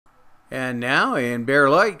And now in Bear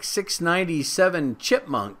Lake, 697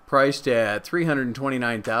 Chipmunk, priced at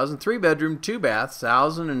 $329,000, 3-bedroom, 2-bath,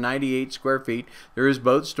 1,098 square feet. There is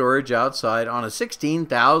boat storage outside on a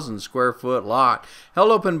 16,000 square foot lot.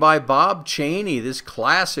 Held open by Bob Cheney. This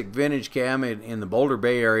classic vintage cab in the Boulder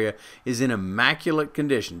Bay area is in immaculate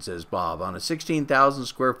condition, says Bob, on a 16,000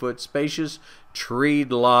 square foot spacious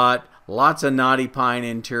treed lot. Lots of knotty pine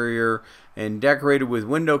interior and decorated with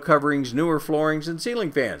window coverings, newer floorings, and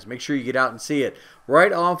ceiling fans. Make sure you get out and see it.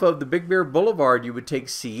 Right off of the Big Bear Boulevard, you would take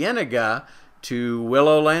Cienega to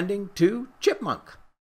Willow Landing to Chipmunk.